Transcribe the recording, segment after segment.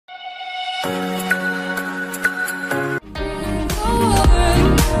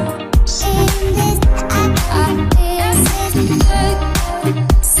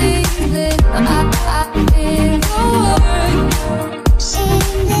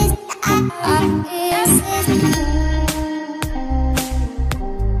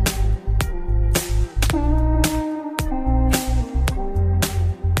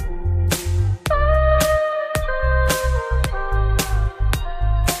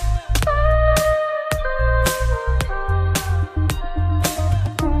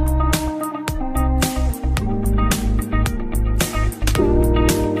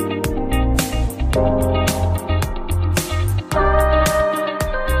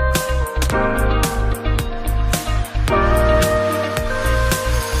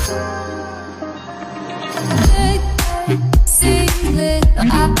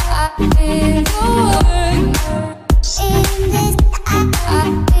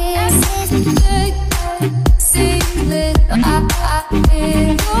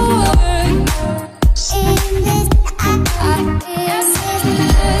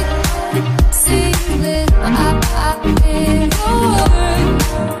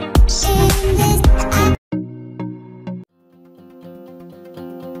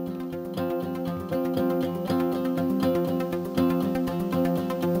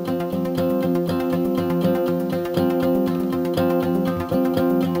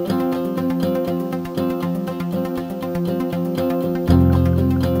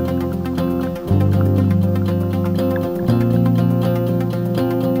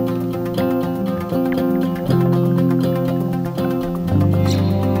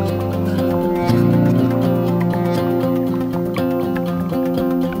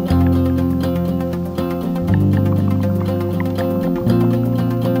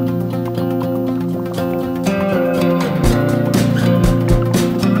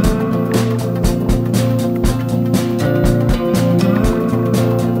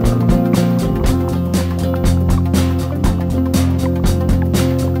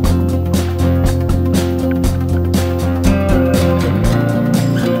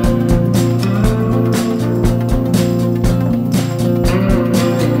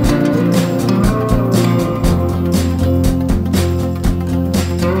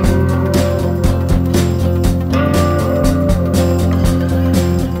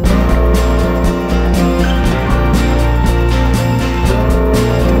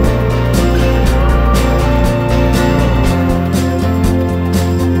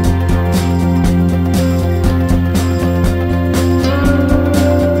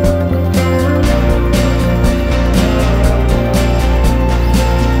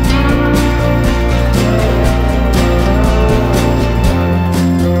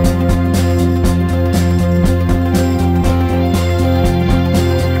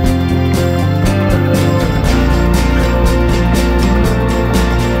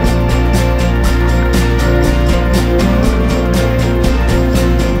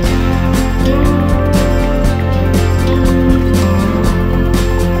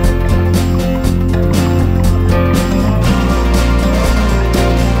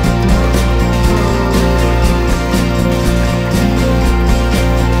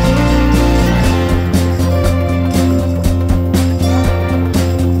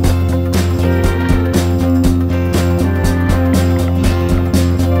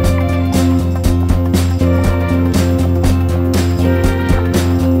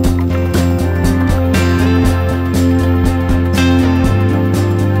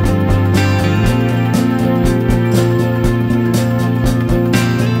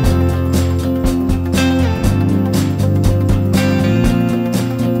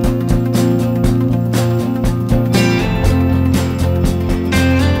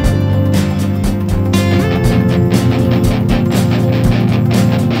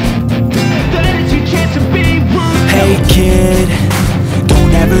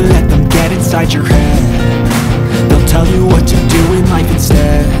inside your head. They'll tell you what to do in life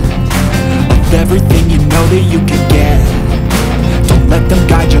instead of everything you know that you can get. Don't let them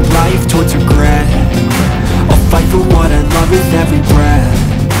guide your life towards regret. I'll fight for what I love with every breath.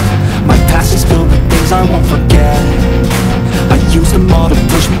 My past is filled with things I won't forget. I use them all to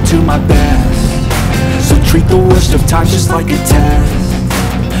push me to my best. So treat the worst of times just like a test.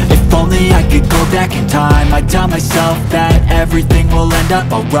 If only I could go back in time, I'd tell myself that everything will end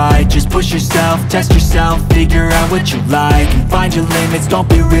up alright. Just push yourself, test yourself, figure out what you like, and find your limits, don't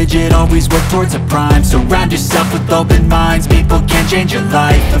be rigid, always work towards a prime. Surround yourself with open minds, people can change your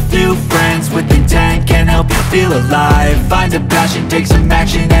life. A few friends with intent can help you feel alive. Find a passion, take some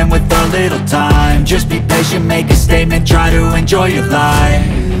action, and with a little time, just be patient, make a statement, try to enjoy your life.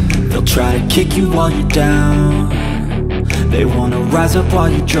 They'll try to kick you while you're down. They wanna rise up while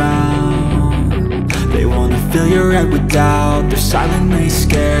you drown. They wanna fill your head with doubt. They're silently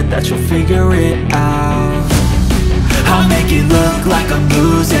scared that you'll figure it out. I'll make it look like I'm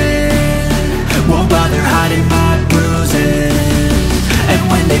losing, won't bother hiding my bruises. And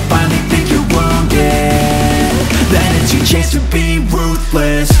when they finally think you're wounded, then it's your chance to be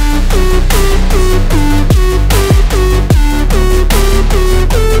ruthless.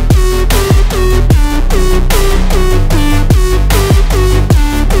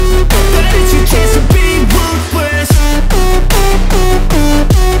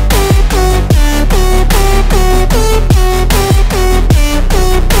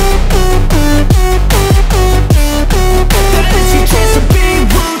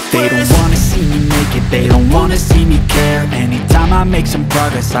 They don't wanna see me care. Anytime I make some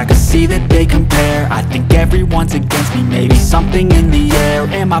progress, I can see that they compare. I think everyone's against me, maybe something in the air.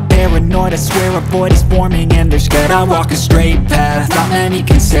 Am I paranoid? I swear a void is forming and they're scared I walk a straight path. Not many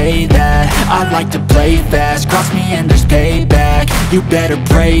can say that. I like to play fast, cross me and there's payback. You better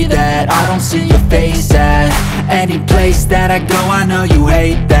pray that I don't see your face at any place that I go. I know you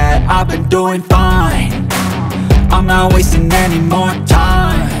hate that. I've been doing fine, I'm not wasting any more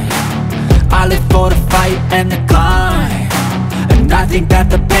time. I live for the fight and the climb, and I think that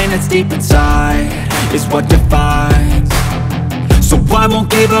the pain that's deep inside is what defines. So I won't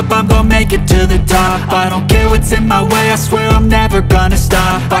give up, I'm gonna make it to the top. I don't care what's in my way, I swear I'm never gonna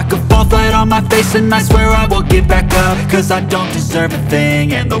stop. I could fall flat on my face and I swear I will get back up, cause I don't deserve a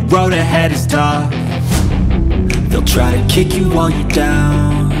thing and the road ahead is tough. They'll try to kick you while you're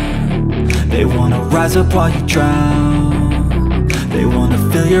down. They wanna rise up while you drown. They wanna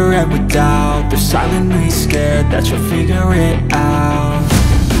fill your head with doubt. They're silently scared that you'll figure it out.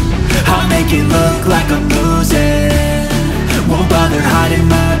 I'll make it look like I'm losing, won't bother hiding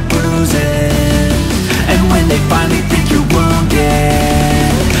my bruises. And when they finally think you're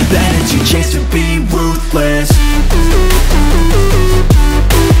wounded, then it's your chance to be ruthless.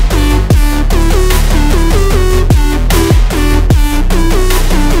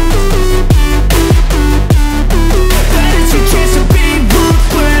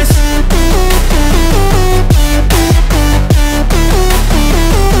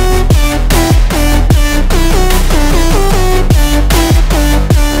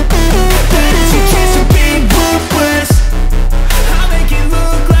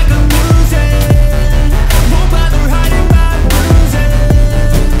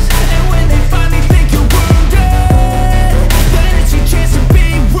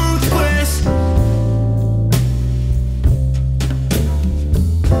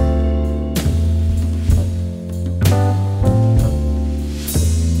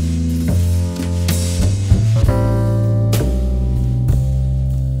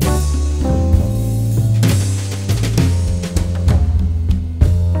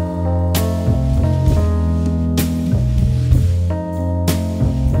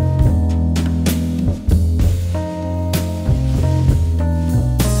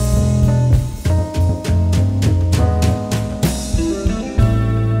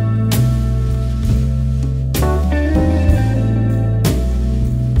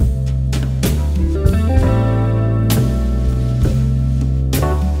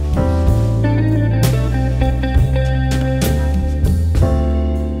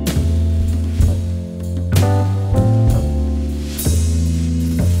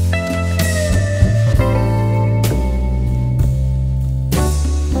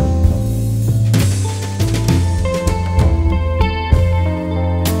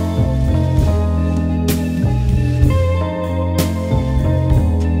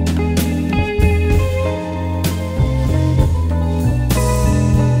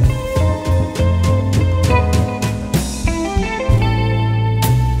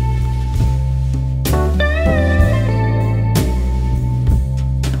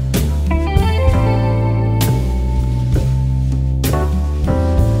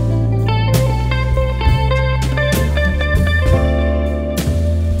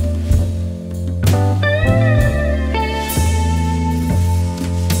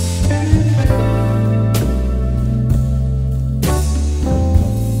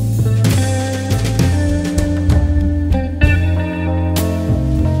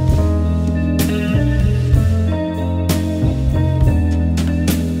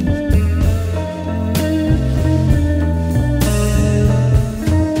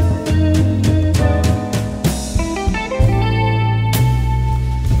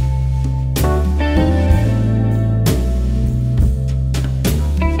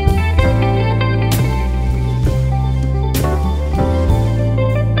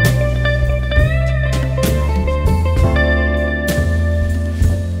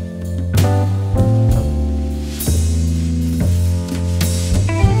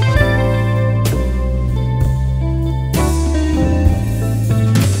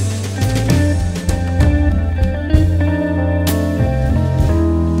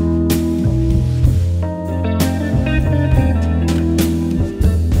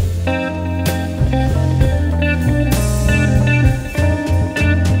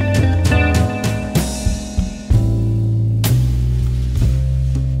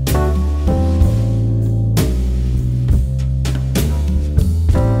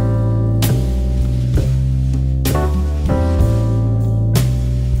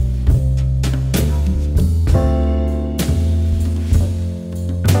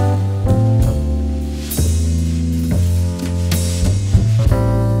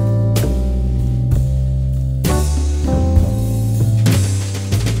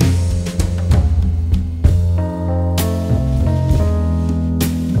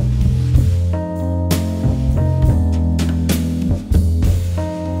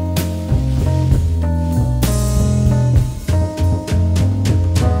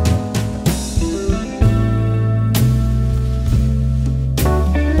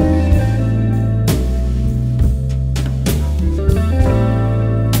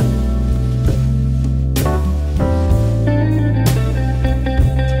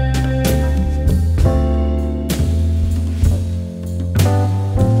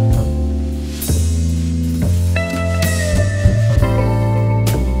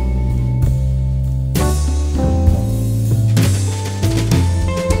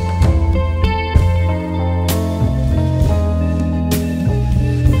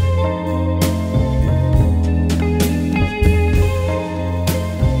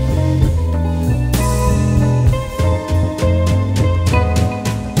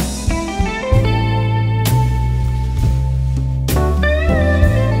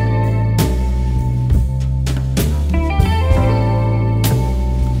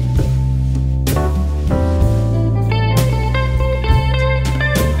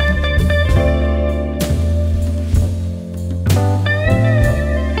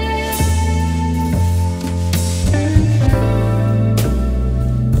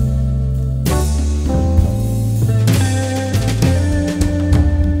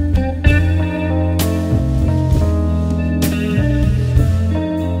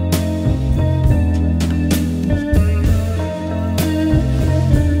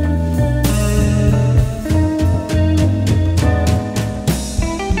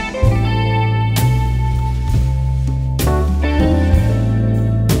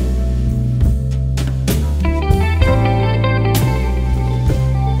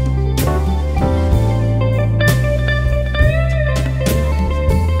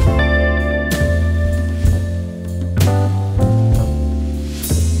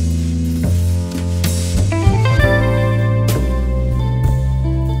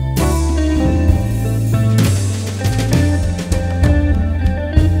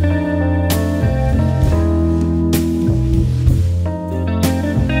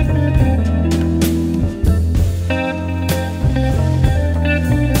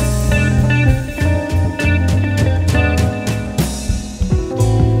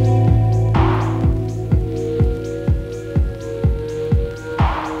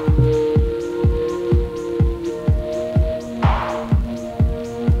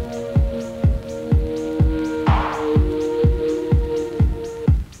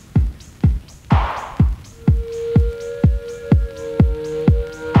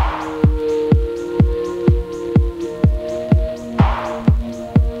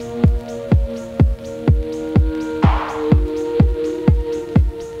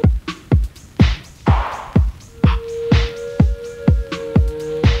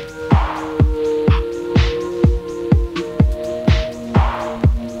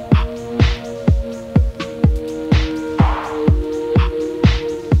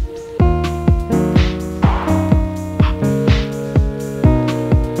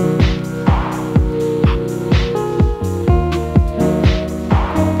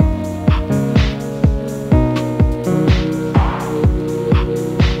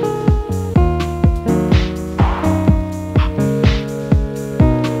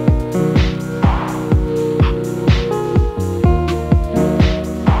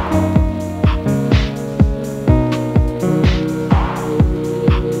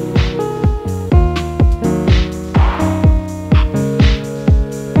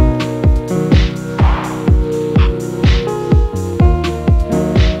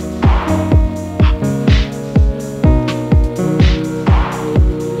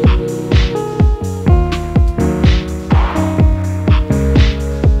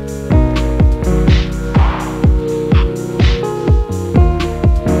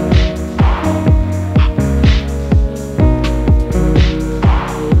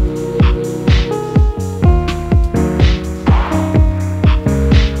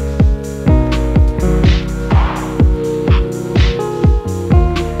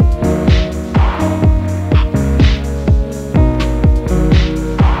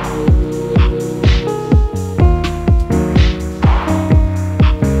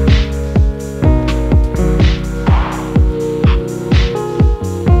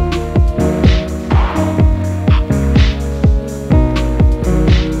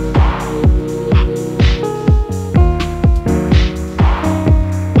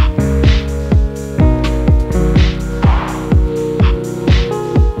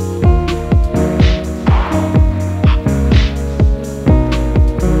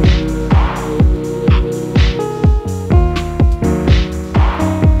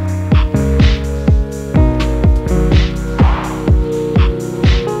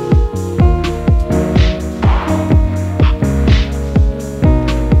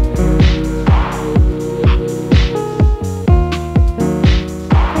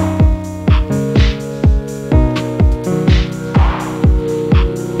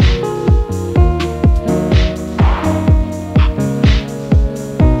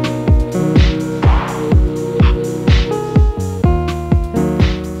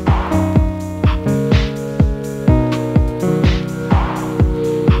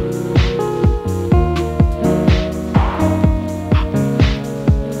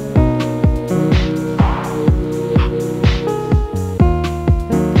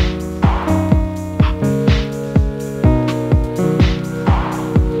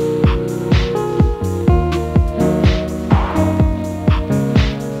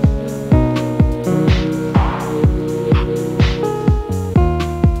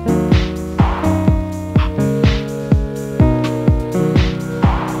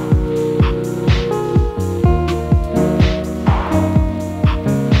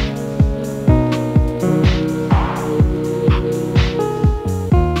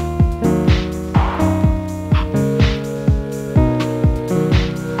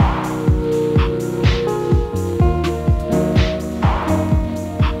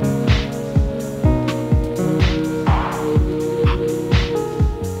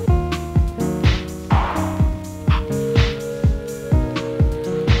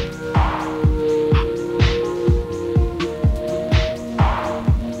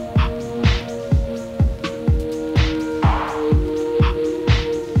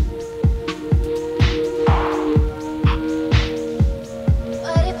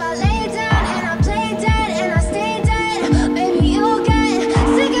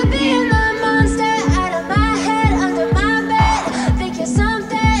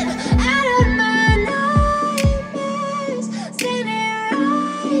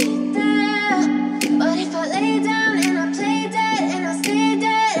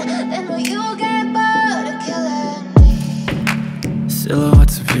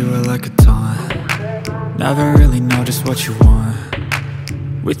 Never really know just what you want.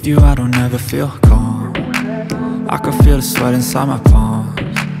 With you I don't ever feel calm. I can feel the sweat inside my palms.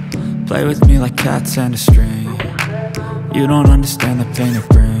 Play with me like cats and a string. You don't understand the pain it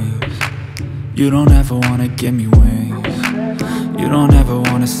brings. You don't ever wanna give me wings. You don't ever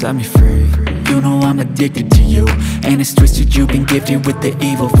wanna set me free. You know I'm addicted to you, and it's twisted, you've been gifted with the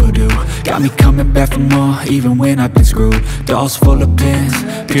evil voodoo. Got me coming back for more, even when I've been screwed. Dolls full of pins,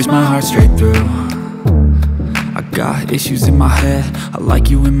 pierce my heart straight through. I got issues in my head, I like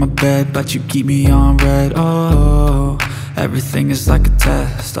you in my bed, but you keep me on red. Oh, everything is like a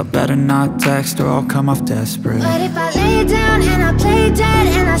test, I better not text or I'll come off desperate. But if I lay down and I play dead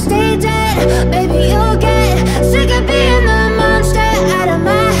and I stay dead, baby you'll get sick of being the monster out of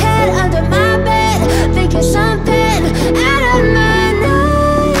my head, under my bed, thinking something out of my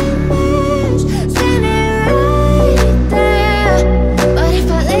nightmares, standing right there. But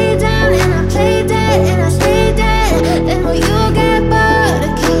if I lay down and I play dead and I stay dead, then will you get bored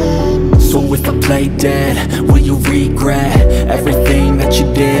of killing me? So if I play dead, will you regret everything that you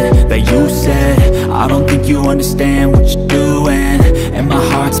did, that you said? I don't think you understand what you're doing, and my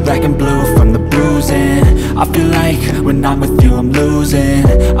heart's black and blue from the bruising. I feel like when I'm with you I'm losing.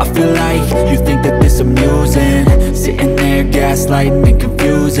 I feel like you think that this amusing, sitting there gaslighting and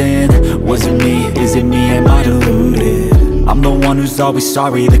confusing. Was it me? Is it me? Am I deluded? I'm the one who's always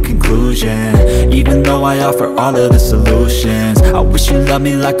sorry, the conclusion, even though I offer all of the solutions. I wish you loved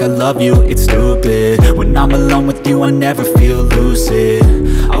me like I love you, it's stupid. When I'm alone with you I never feel lucid.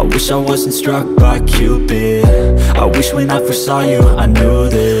 I wish I wasn't struck by Cupid. I wish when I first saw you I knew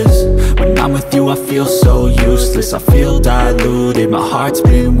this. When I'm with you I feel so useless, I feel diluted, my heart's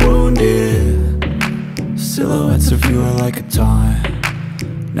been wounded. Silhouettes of you are like a taunt.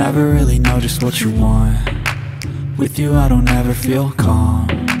 Never really know just what you want. With you I don't ever feel calm.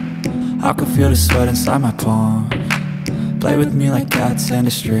 I can feel the sweat inside my palms. Play with me like cats and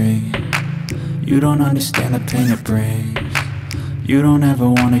a string. You don't understand the pain it brings. You don't ever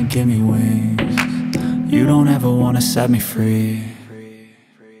wanna give me wings. You don't ever wanna set me free.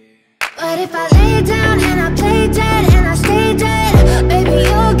 But if I lay down and I play dead and I stay dead, baby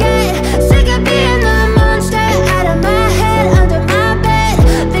you'll get sick of being the monster out of my head, under my bed,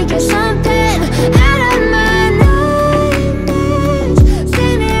 thinking something out of my nightmares,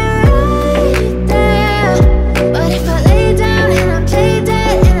 standing right there. But if I lay down and I play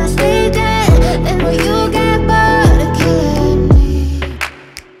dead and I stay dead, then will you get bored of killing me?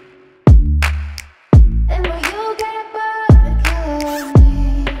 Then will you get bored of killing me?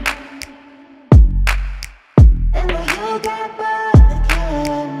 And will you get bored of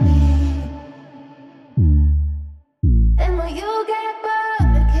killing me? And will you get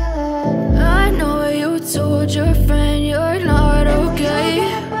bored of killing me? I know you told your friend you're not okay,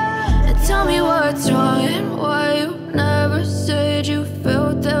 and tell me what's wrong and why you never said you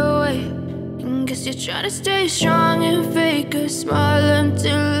felt that way. And guess you're trying to stay strong and fake a smile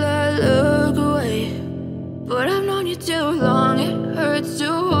until I look away. But I've known you too long, it hurts to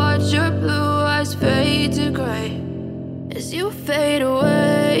watch your blue eyes fade to gray as you fade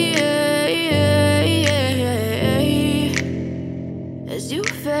away, as you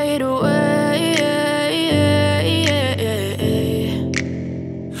fade away.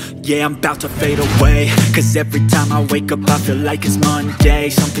 Yeah, I'm about to fade away, cause every time I wake up I feel like it's Monday.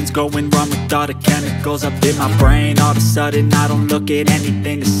 Something's going wrong with all the chemicals up in my brain. All of a sudden I don't look at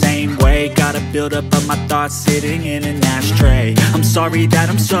anything the same way. Gotta build up of my thoughts sitting in an ashtray. I'm sorry that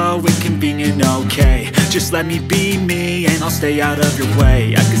I'm so inconvenient, okay. Just let me be me and I'll stay out of your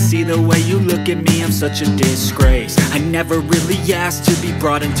way. I can see the way you look at me, I'm such a disgrace. I never really asked to be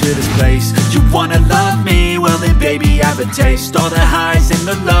brought into this place. You wanna love me? Well then baby I have a taste. All the highs and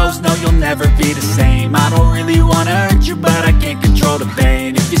the lows, no you'll never be the same. I don't really wanna hurt you but I can't control the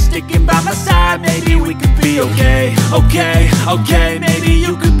pain. If you're sticking by my side maybe we could be okay. Okay, maybe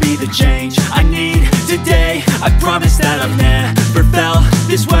you could be the change I need today. I promise that I've never felt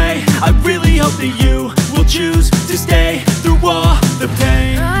this way. I really hope that you will choose to stay through all the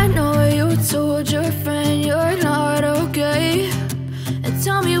pain. I know you told your friend you're not okay, and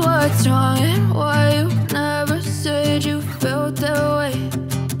tell me what's wrong and why you never said you felt that way.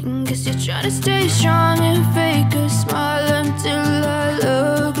 And guess you're trying to stay strong and fake a smile until I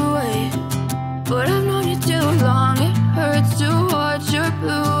look away. But I've known you too long, it hurts to watch your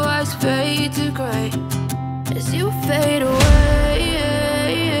blue eyes fade to gray as you fade away,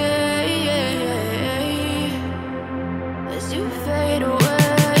 as you fade away,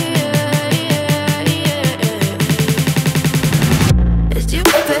 as you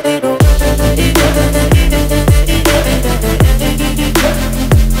fade away.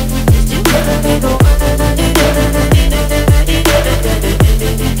 As you fade away.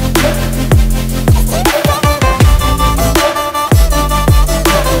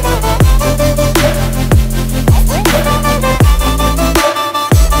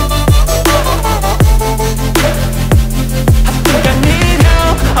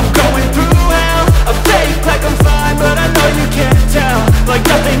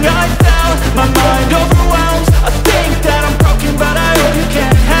 everything I doubt. My mind overwhelms. I think that I'm broken, but I hope you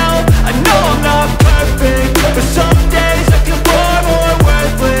can't help. I know I'm not perfect, but some days I feel far more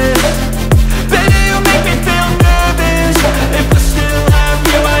worthless. Baby, you make me feel nervous. If I still have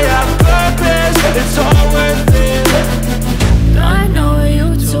you, I have purpose. It's all worth it. I know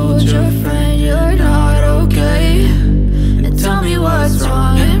you told your friend you're not okay, and tell me what's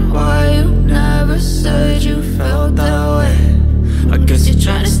wrong and why you never said you felt that way. I guess you're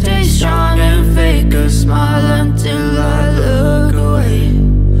trying to stay strong and fake a smile until I look away.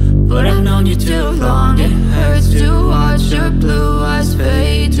 But I've known you too long, it hurts to watch your blue eyes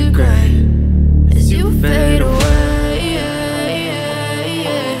fade to gray as you fade away,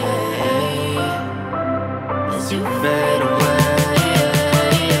 as you fade away,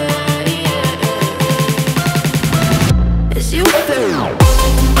 as you fade away.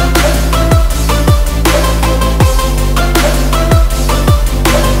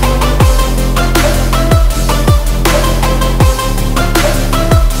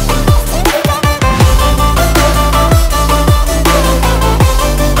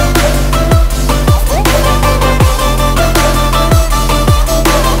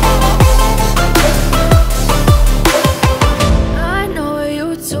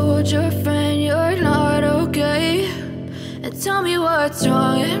 Tell me what's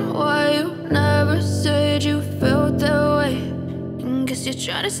wrong and why you never said you felt that way. And guess you're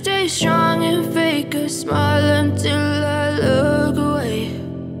trying to stay strong and fake a smile until I look away.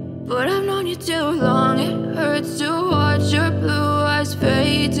 But I've known you too long, it hurts to watch your blue eyes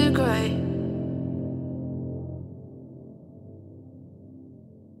fade to gray.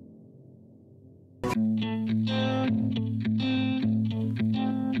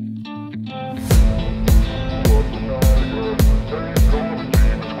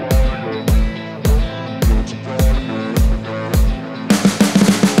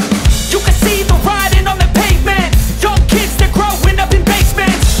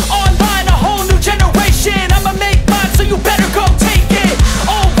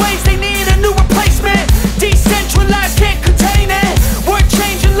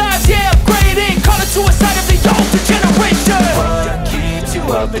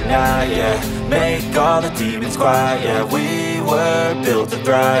 At night, yeah, make all the demons quiet, yeah. We were built to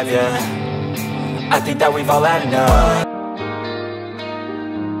thrive, yeah. I think that we've all had enough.